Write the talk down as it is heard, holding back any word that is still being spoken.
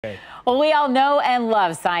Well, we all know and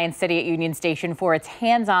love Science City at Union Station for its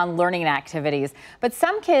hands-on learning activities, but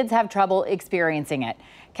some kids have trouble experiencing it.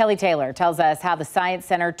 Kelly Taylor tells us how the Science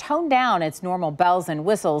Center toned down its normal bells and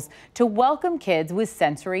whistles to welcome kids with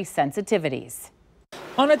sensory sensitivities.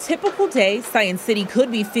 On a typical day, Science City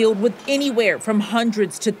could be filled with anywhere from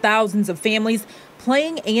hundreds to thousands of families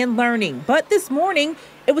playing and learning. But this morning,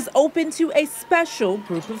 it was open to a special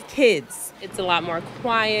group of kids. It's a lot more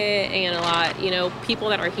quiet and a lot, people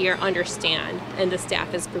that are here understand, and the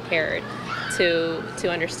staff is prepared to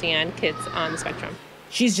understand kids on the spectrum.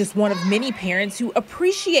 She's just one of many parents who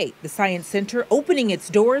appreciate the Science Center opening its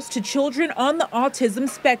doors to children on the autism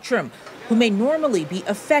spectrum who may normally be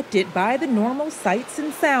affected by the normal sights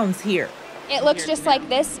and sounds here. It looks just like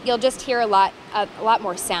this. You'll just hear a lot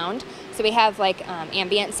more sound. So we have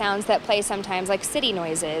ambient sounds that play sometimes, like city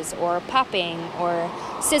noises or popping or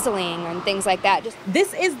sizzling and things like that.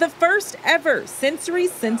 This is the first ever Sensory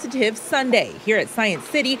Sensitive Sunday here at Science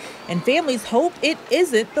City, and families hope it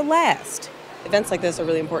isn't the last. Events like this are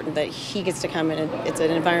really important, that he gets to come in. It's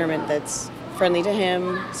an environment that's friendly to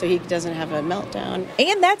him, so he doesn't have a meltdown.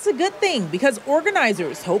 And that's a good thing, because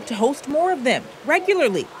organizers hope to host more of them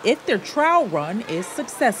regularly if their trial run is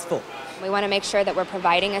successful. We want to make sure that we're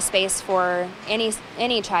providing a space for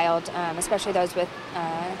any child, especially those with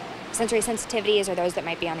sensory sensitivities or those that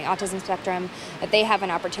might be on the autism spectrum, that they have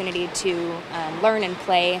an opportunity to learn and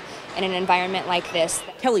play in an environment like this.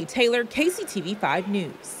 Kelly Taylor, KCTV 5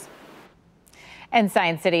 News. And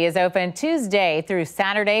Science City is open Tuesday through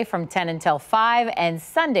Saturday from 10 until 5 and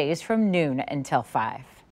Sundays from noon until 5.